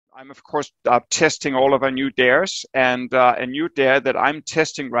I'm of course testing all of our new dares, and a new dare that I'm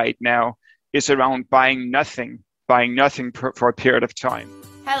testing right now is around buying nothing for a period of time.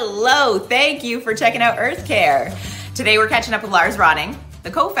 Hello, thank you for checking out Earth Care. Today we're catching up with Lars Ronning, the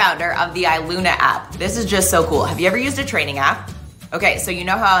co-founder of the Iluna app. This is just so cool. Have you ever used a training app? Okay, so you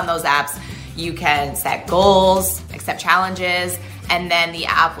know how on those apps you can set goals, accept challenges, and then the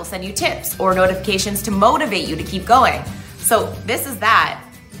app will send you tips or notifications to motivate you to keep going. So this is that,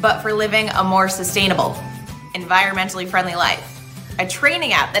 but for living a more sustainable, environmentally friendly life. A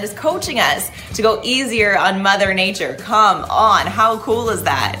training app that is coaching us to go easier on Mother Nature. Come on, how cool is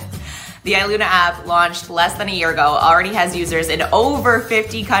that? The Iluna app, launched less than a year ago, already has users in over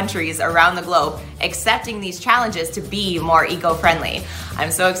 50 countries around the globe accepting these challenges to be more eco-friendly. I'm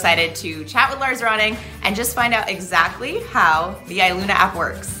so excited to chat with Lars Ronning and just find out exactly how the Iluna app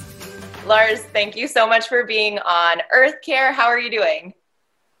works. Lars, thank you so much for being on Earth Care. How are you doing?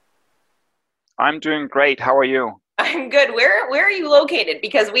 I'm doing great. How are you? I'm good. Where are you located?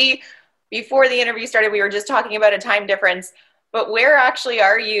 Because before the interview started, we were just talking about a time difference, but where actually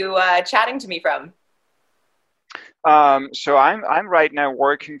are you chatting to me from? So I'm right now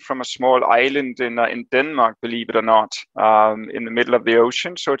working from a small island in Denmark, believe it or not, in the middle of the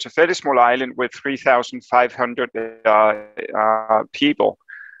ocean. So it's a fairly small island with 3,500 people.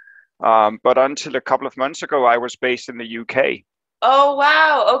 But until a couple of months ago, I was based in the UK. Oh,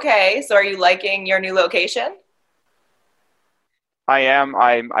 wow. Okay. So are you liking your new location? I am.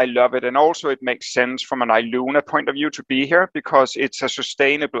 I love it. And also it makes sense from an Iluna point of view to be here because it's a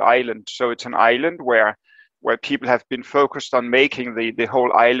sustainable island. So it's an island where people have been focused on making the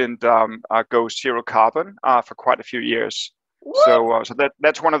whole island go zero carbon for quite a few years. So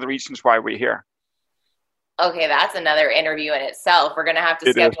that's one of the reasons why we're here. Okay, that's another interview in itself. We're going to have to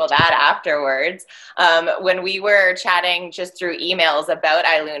schedule that afterwards. When we were chatting just through emails about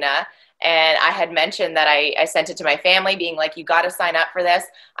Iluna, and I had mentioned that I sent it to my family being like, you got to sign up for this.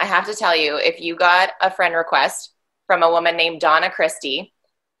 I have to tell you, if you got a friend request from a woman named Donna Christie,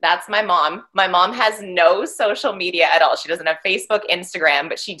 that's my mom. My mom has no social media at all. She doesn't have Facebook, Instagram,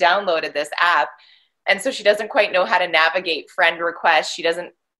 but she downloaded this app. And so she doesn't quite know how to navigate friend requests.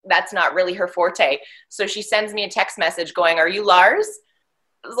 That's not really her forte. So she sends me a text message going, "Are you Lars?"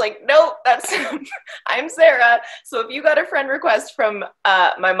 I was like, "No, I'm Sarah." So if you got a friend request from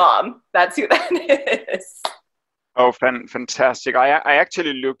my mom, that's who that is. Oh, fantastic! I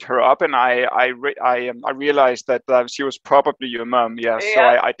actually looked her up, and I realized that she was probably your mom. Yeah, yeah. So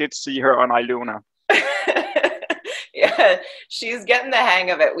I did see her on Iluna. Yeah, she's getting the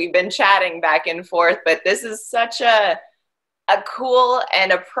hang of it. We've been chatting back and forth, but this is such a cool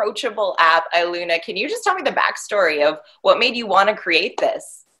and approachable app, Iluna. Can you just tell me the backstory of what made you want to create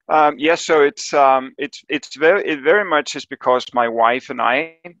this? Yes, so it very much is because my wife and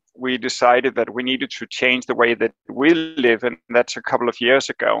we decided that we needed to change the way that we live, and that's a couple of years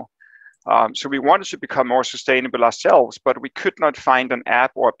ago. So we wanted to become more sustainable ourselves, but we could not find an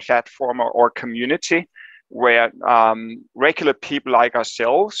app or a platform or community where regular people like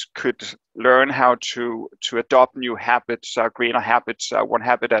ourselves could learn how to adopt new habits, greener habits, one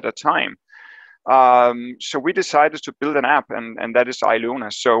habit at a time. So we decided to build an app, and that is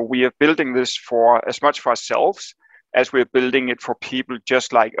Iluna. So we are building this for as much for ourselves as we're building it for people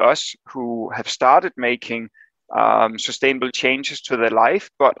just like us who have started making sustainable changes to their life,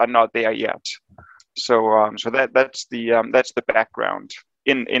 but are not there yet. So that's the background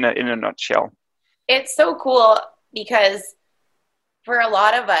in a nutshell. It's so cool because for a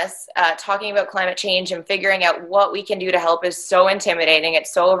lot of us, talking about climate change and figuring out what we can do to help is so intimidating.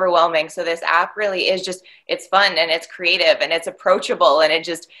 It's so overwhelming. So this app really is it's fun and it's creative and it's approachable and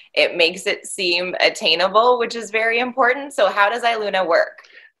it makes it seem attainable, which is very important. So how does Iluna work?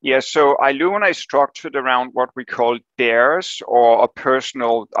 Yeah, so Iluna is structured around what we call dares or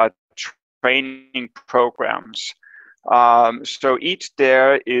personal training programs. So each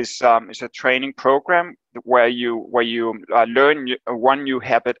dare is a training program where you learn one new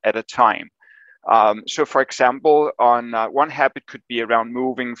habit at a time. So, for example, on one habit could be around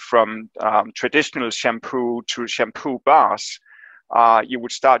moving from traditional shampoo to shampoo bars. You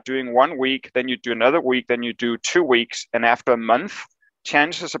would start doing 1 week, then you do another week, then you do 2 weeks, and after a month,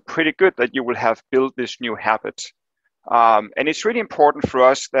 chances are pretty good that you will have built this new habit. And it's really important for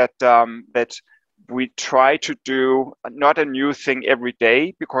us that we try to do not a new thing every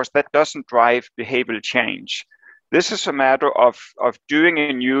day, because that doesn't drive behavioral change. This is a matter of doing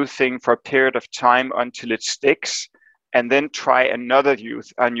a new thing for a period of time until it sticks, and then try a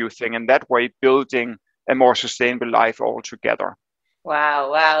new thing, and that way building a more sustainable life altogether.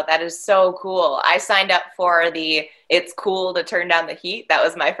 Wow, wow, that is so cool. I signed up for the It's Cool to Turn Down the Heat. That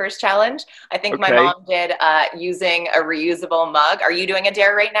was my first challenge. I think my Okay. mom did using a reusable mug. Are you doing a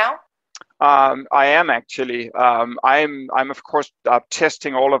dare right now? I am actually. I'm of course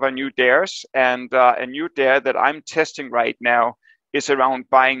testing all of our new dares, and a new dare that I'm testing right now is around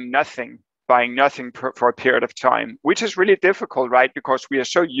buying nothing for a period of time, which is really difficult, right? Because we are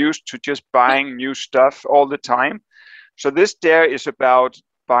so used to just buying new stuff all the time. So this dare is about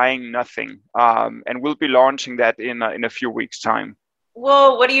buying nothing, and we'll be launching that in a few weeks' time.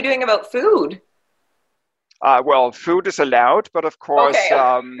 Whoa, what are you doing about food? Well, food is allowed, but of course,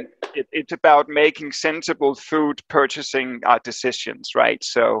 Okay. it's about making sensible food purchasing decisions, right?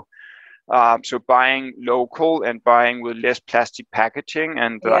 So buying local and buying with less plastic packaging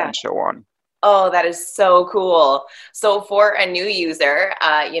Yeah. and so on. Oh, that is so cool. So for a new user,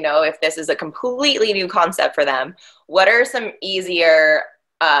 if this is a completely new concept for them, what are some easier,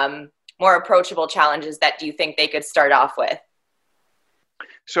 more approachable challenges that do you think they could start off with?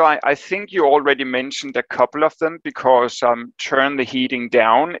 So I think you already mentioned a couple of them because turn the heating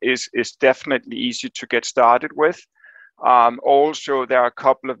down is definitely easy to get started with. Also, there are a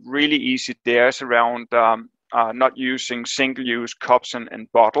couple of really easy dares around not using single-use cups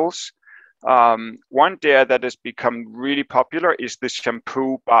and bottles. One dare that has become really popular is the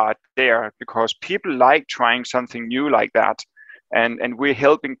shampoo bar dare because people like trying something new like that, and we're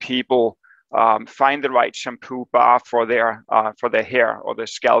helping people find the right shampoo bar for their hair or their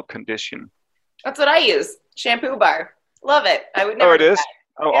scalp condition. That's what I use. Shampoo bar. Love it. I would Oh, never it do is.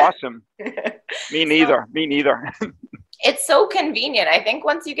 Oh, that. awesome. Yeah. Me So neither. Me neither. it's so convenient. I think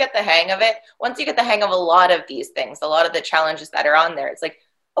once you get the hang of it, once you get the hang of a lot of these things, a lot of the challenges that are on there, it's like,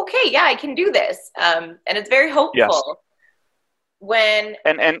 okay, yeah, I can do this. And it's very Yes. hopeful when,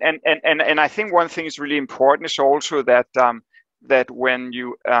 And I think one thing is really important is also that that when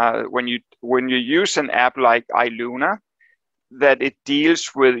you use an app like iLuna, that it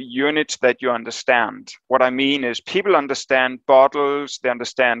deals with units that you understand. What I mean is people understand bottles, they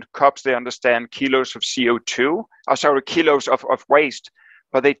understand cups, they understand kilos of CO2, kilos of waste,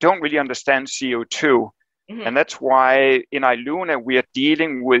 but they don't really understand CO2. Mhm. And that's why in iLuna, we are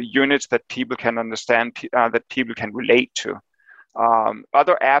dealing with units that people can understand, that people can relate to.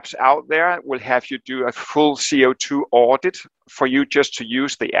 Other apps out there will have you do a full CO2 audit for you just to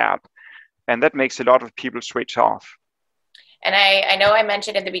use the app. And that makes a lot of people switch off. And I know I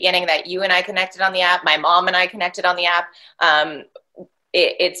mentioned at the beginning that you and I connected on the app. My mom and I connected on the app. Um,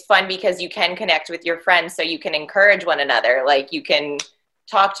 it's fun because you can connect with your friends, so you can encourage one another. Like you can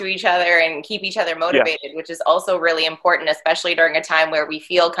talk to each other and keep each other Yes, motivated, which is also really important, especially during a time where we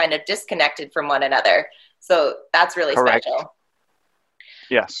feel kind of disconnected from one another. So that's really correct. special.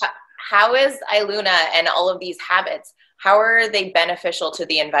 Yes. How is iLuna and all of these habits, how are they beneficial to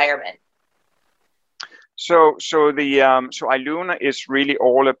the environment? So iLuna is really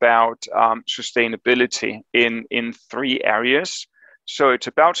all about sustainability in three areas. So it's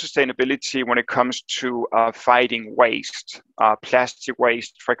about sustainability when it comes to fighting waste, plastic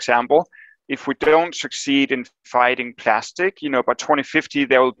waste, for example. If we don't succeed in fighting plastic, by 2050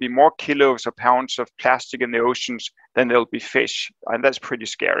 there will be more kilos or pounds of plastic in the oceans than there'll be fish, and that's pretty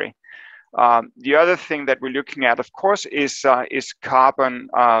scary. The other thing that we're looking at, of course, is carbon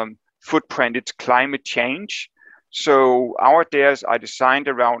footprint. It's climate change. So our dares are designed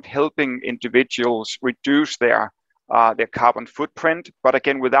around helping individuals reduce their carbon footprint, but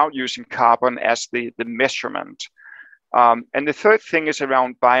again, without using carbon as the measurement. And the third thing is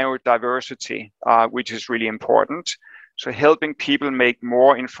around biodiversity, which is really important. So helping people make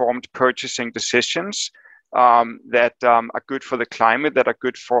more informed purchasing decisions that are good for the climate, that are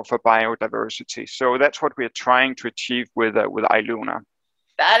good for biodiversity. So that's what we're trying to achieve with iLuna.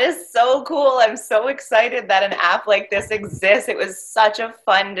 That is so cool. I'm so excited that an app like this exists. It was such a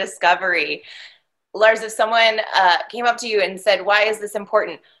fun discovery. Lars, if someone came up to you and said, why is this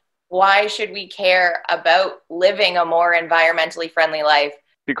important? Why should we care about living a more environmentally friendly life?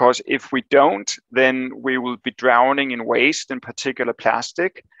 Because if we don't, then we will be drowning in waste, in particular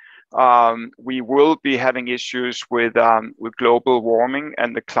plastic. We will be having issues with global warming,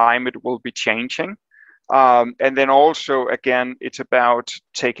 and the climate will be changing. And then also, again, it's about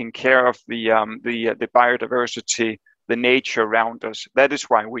taking care of the biodiversity, the nature around us. That is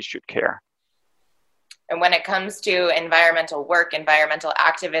why we should care. And when it comes to environmental work, environmental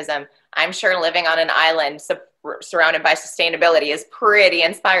activism, I'm sure living on an island surrounded by sustainability is pretty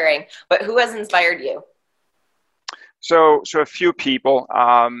inspiring. But who has inspired you? So a few people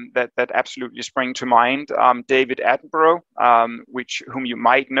that absolutely spring to mind. David Attenborough, whom you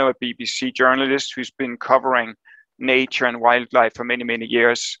might know, a BBC journalist who's been covering nature and wildlife for many, many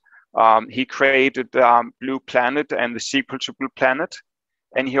years. He created Blue Planet and the sequel to Blue Planet.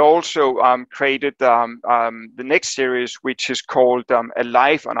 And he also created the next series, which is called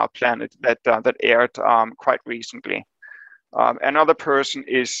Alive on Our Planet, that aired quite recently. Another person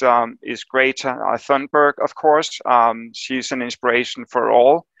is Greta Thunberg, of course. She's an inspiration for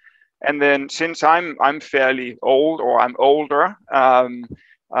all. And then since I'm fairly old, or I'm older,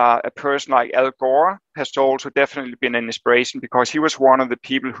 a person like Al Gore has also definitely been an inspiration, because he was one of the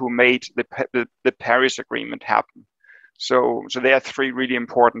people who made the Paris Agreement happen. So there are three really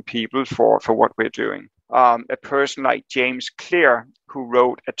important people for what we're doing. A person like James Clear, who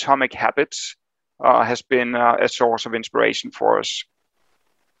wrote Atomic Habits, has been a source of inspiration for us.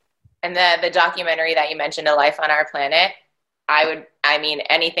 And the documentary that you mentioned, A Life on Our Planet,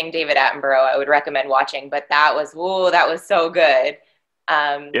 anything David Attenborough, I would recommend watching, but that was so good.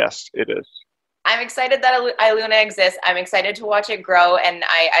 Yes, it is. I'm excited that Iluna exists. I'm excited to watch it grow, and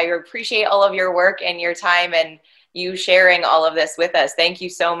I appreciate all of your work and your time and you sharing all of this with us. Thank you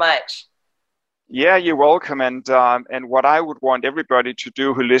so much. Yeah, you're welcome. And what I would want everybody to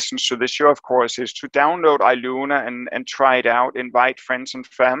do who listens to the show, of course, is to download Iluna and try it out. Invite friends and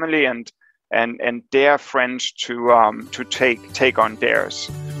family, and dare friends to take on dares.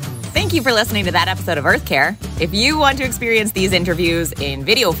 Thank you for listening to that episode of Earth Care. If you want to experience these interviews in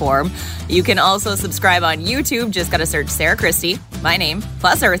video form, you can also subscribe on YouTube. Just got to search Sarah Christie, my name,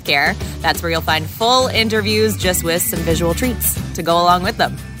 plus Earth Care. That's where you'll find full interviews just with some visual treats to go along with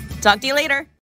them. Talk to you later.